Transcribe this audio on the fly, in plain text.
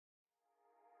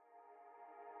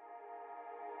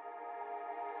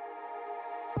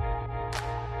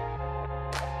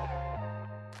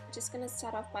Just going to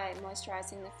start off by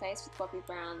moisturizing the face with Bobbi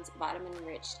Brown's Vitamin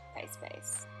Enriched Face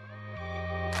Base.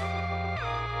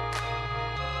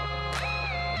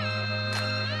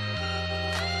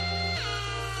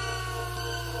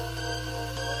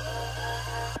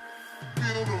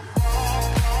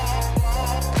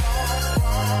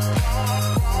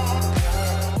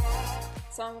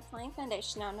 So I'm applying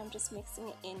foundation now, and I'm just mixing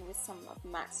it in with some of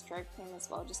MAC strobe cream as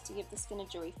well, just to give the skin a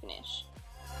dewy finish.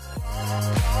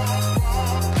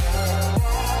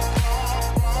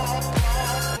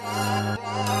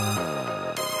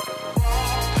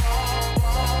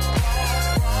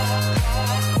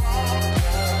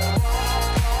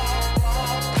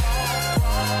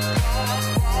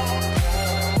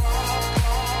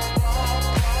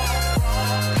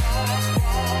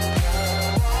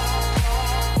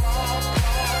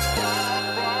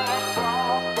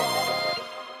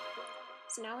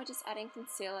 So now we're just adding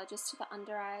concealer just to the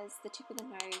under eyes, the tip of the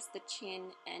nose, the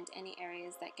chin, and any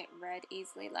areas that get red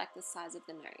easily, like the sides of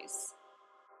the nose.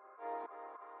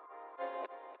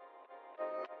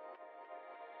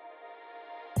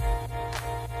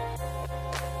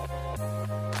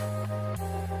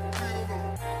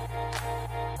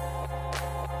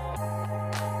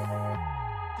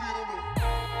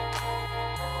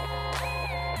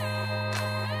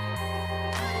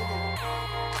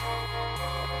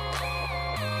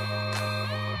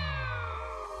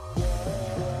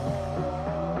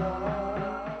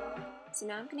 So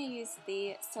now I'm going to use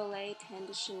the Soleil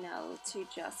Tender Chanel to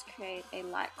just create a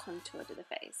light contour to the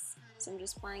face. So I'm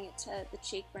just applying it to the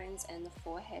cheekbones and the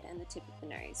forehead and the tip of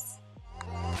the nose.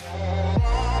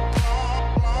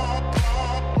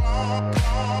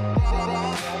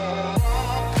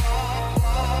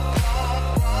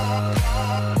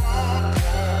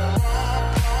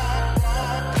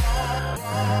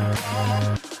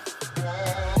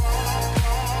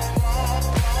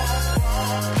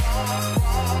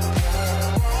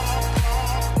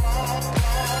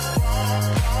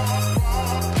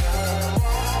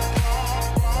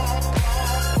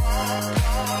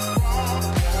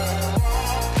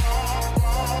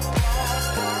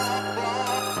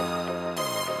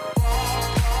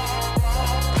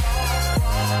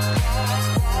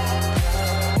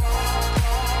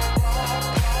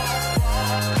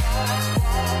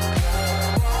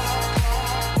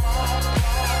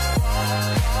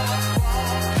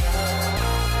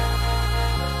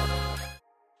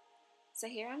 So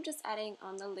here I'm just adding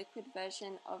on the liquid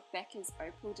version of Becca's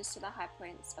Opal just to the high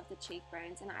points of the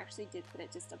cheekbones, and I actually did put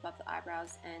it just above the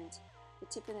eyebrows and the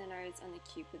tip of the nose and the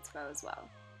cupid's bow as well.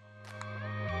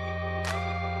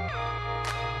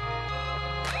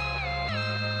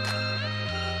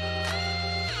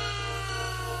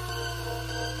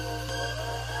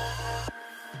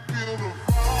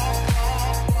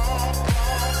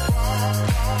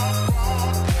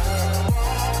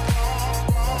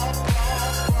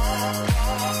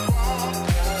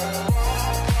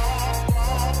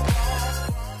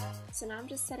 So now I'm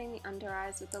just setting the under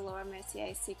eyes with the Laura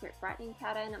Mercier Secret Brightening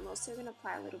Powder, and I'm also going to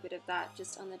apply a little bit of that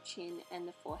just on the chin and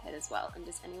the forehead as well, and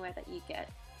just anywhere that you get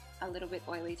a little bit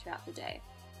oily throughout the day.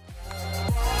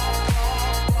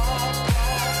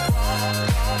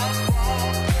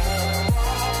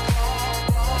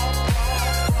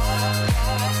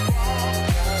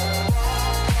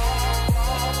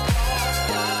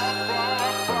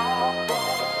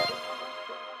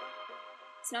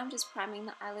 So now I'm just priming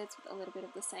the eyelids with a little bit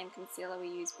of the same concealer we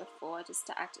used before, just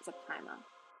to act as a primer.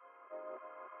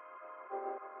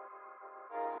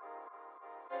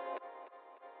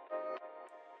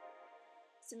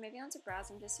 So moving on to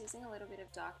brows, I'm just using a little bit of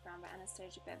Dark Brown by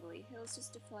Anastasia Beverly Hills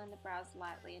just to fill in the brows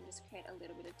lightly and just create a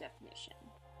little bit of definition.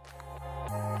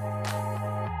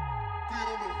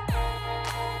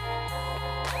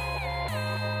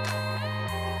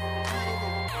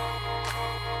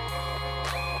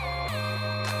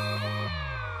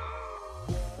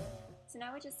 So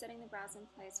now we're just setting the brows in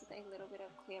place with a little bit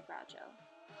of clear brow gel.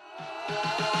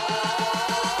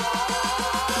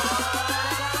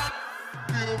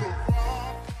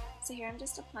 So here I'm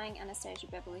just applying Anastasia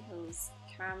Beverly Hills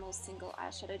Caramel Single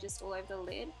Eyeshadow just all over the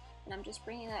lid, and I'm just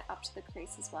bringing that up to the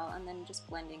crease as well, and then just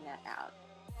blending that out.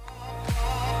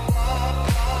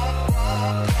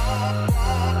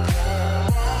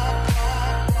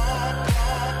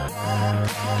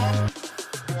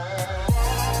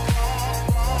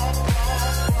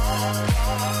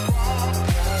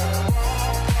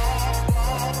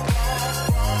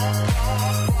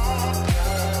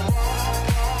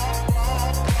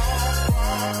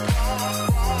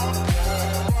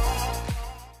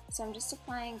 So I'm just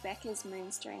applying Becca's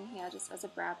Moonstone here just as a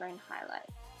brow bone highlight.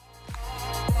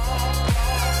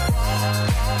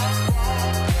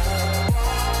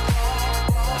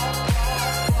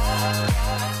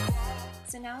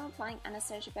 So now I'm applying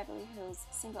Anastasia Beverly Hills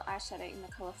single eyeshadow in the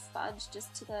colour Fudge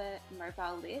just to the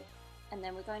mobile lid, and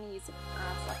then we're going to use a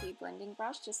fluffy blending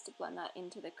brush just to blend that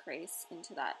into the crease,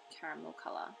 into that caramel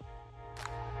colour.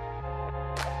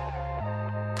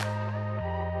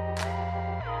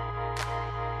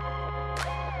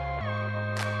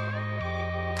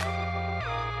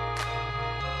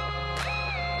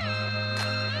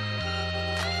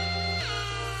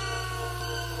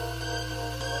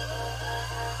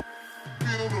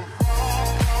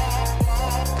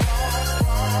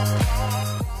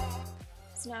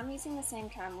 So now I'm using the same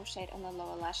caramel shade on the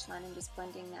lower lash line and just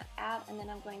blending that out, and then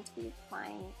I'm going to be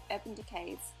applying Urban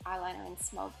Decay's eyeliner in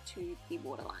Smog to the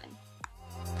waterline.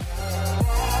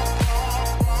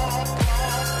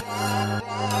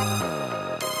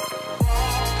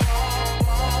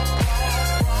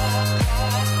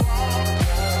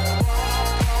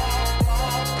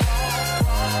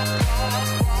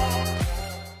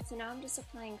 So now I'm just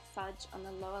applying Fudge on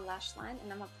the lower lash line,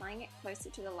 and I'm applying it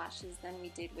closer to the lashes than we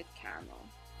did with caramel.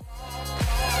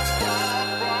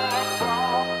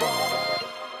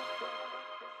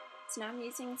 So now I'm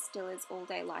using Stilla's All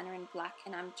Day Liner in black,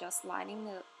 and I'm just lining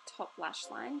the top lash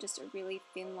line, just a really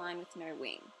thin line with no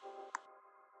wing.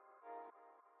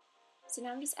 So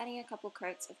now I'm just adding a couple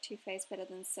coats of Too Faced Better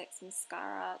Than Sex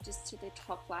mascara just to the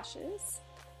top lashes.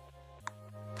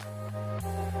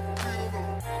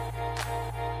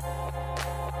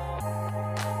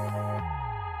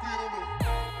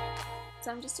 So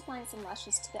I'm just applying some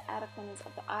lashes to the outer corners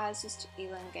of the eyes just to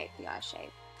elongate the eye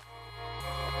shape.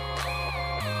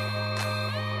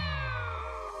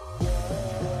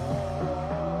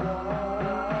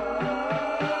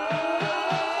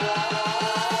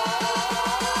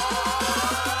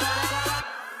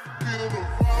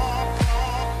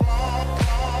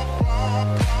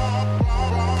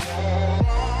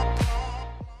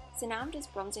 So now I'm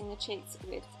just bronzing the cheeks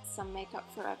with some Makeup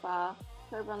Forever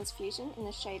Pro Bronze Fusion in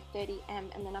the shade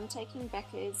 30M, and then I'm taking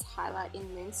Becca's highlight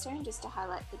in Moonstone just to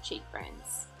highlight the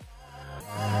cheekbones.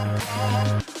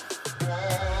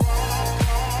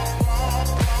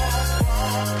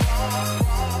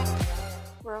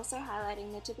 We're also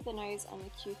highlighting the tip of the nose and the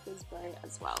Cupid's bow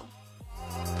as well.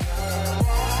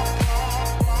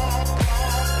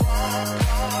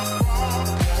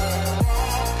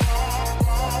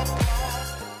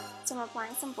 So I'm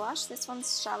applying some blush. This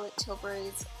one's Charlotte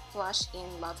Tilbury's blush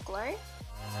in Love Glow.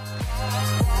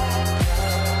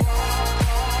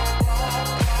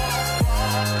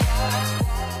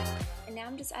 And now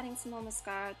I'm just adding some more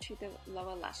mascara to the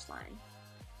lower lash line.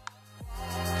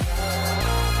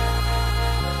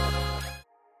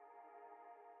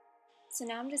 So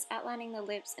now I'm just outlining the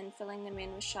lips and filling them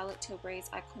in with Charlotte Tilbury's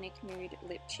iconic Nude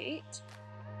Lip Cheat.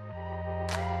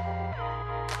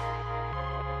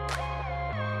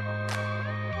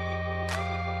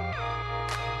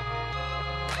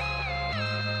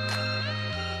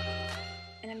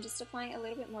 And I'm just applying a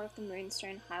little bit more of the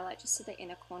Moonstone highlight just to the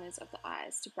inner corners of the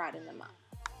eyes to brighten them up.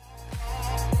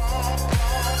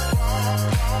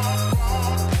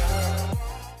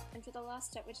 And for the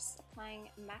last step, we're just applying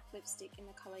MAC lipstick in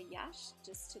the colour Yash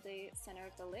just to the centre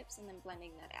of the lips and then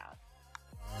blending that out.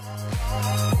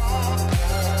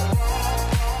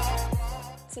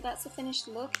 So that's the finished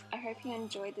look. I hope you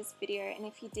enjoyed this video, and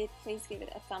if you did, please give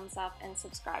it a thumbs up and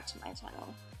subscribe to my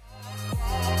channel.